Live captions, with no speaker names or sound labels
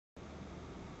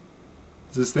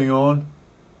Is this thing on?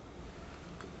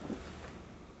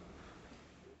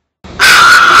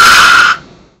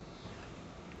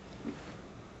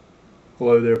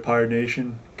 Hello there, Pirate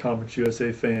Nation, Conference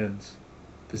USA fans.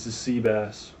 This is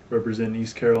Seabass, representing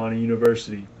East Carolina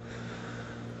University.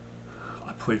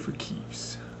 I play for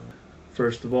keeps.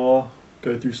 First of all,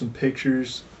 go through some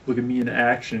pictures. Look at me in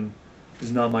action. This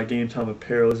is not my game time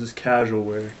apparel, this is casual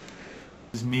wear.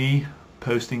 This is me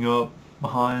posting up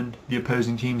behind the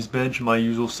opposing team's bench in my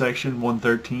usual section,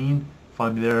 113.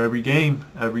 Find me there every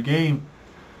game.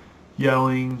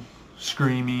 Yelling,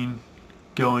 screaming,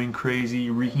 going crazy,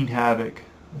 wreaking havoc.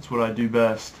 That's what I do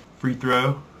best. Free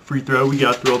throw, we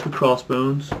gotta throw up the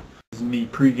crossbones. This is me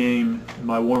pregame in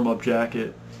my warm-up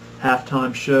jacket.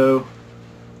 Halftime show,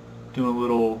 doing a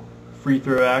little free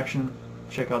throw action.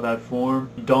 Check out that form.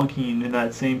 Dunking in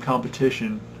that same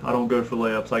competition. I don't go for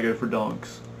layups, I go for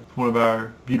dunks. One of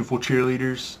our beautiful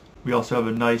cheerleaders. We also have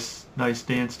a nice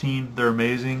dance team. They're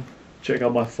amazing. Check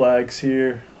out my flags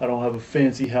here. I don't have a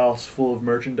fancy house full of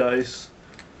merchandise.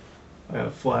 I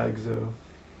have flags though.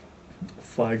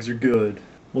 Flags are good.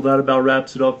 Well, that about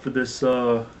wraps it up for this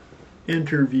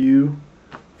interview.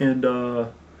 And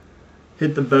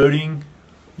hit the voting.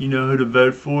 You know who to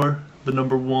vote for. The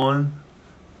number one.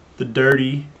 The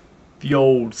dirty. The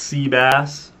old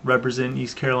Seabass. Representing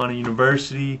East Carolina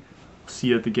University. See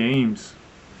you at the games.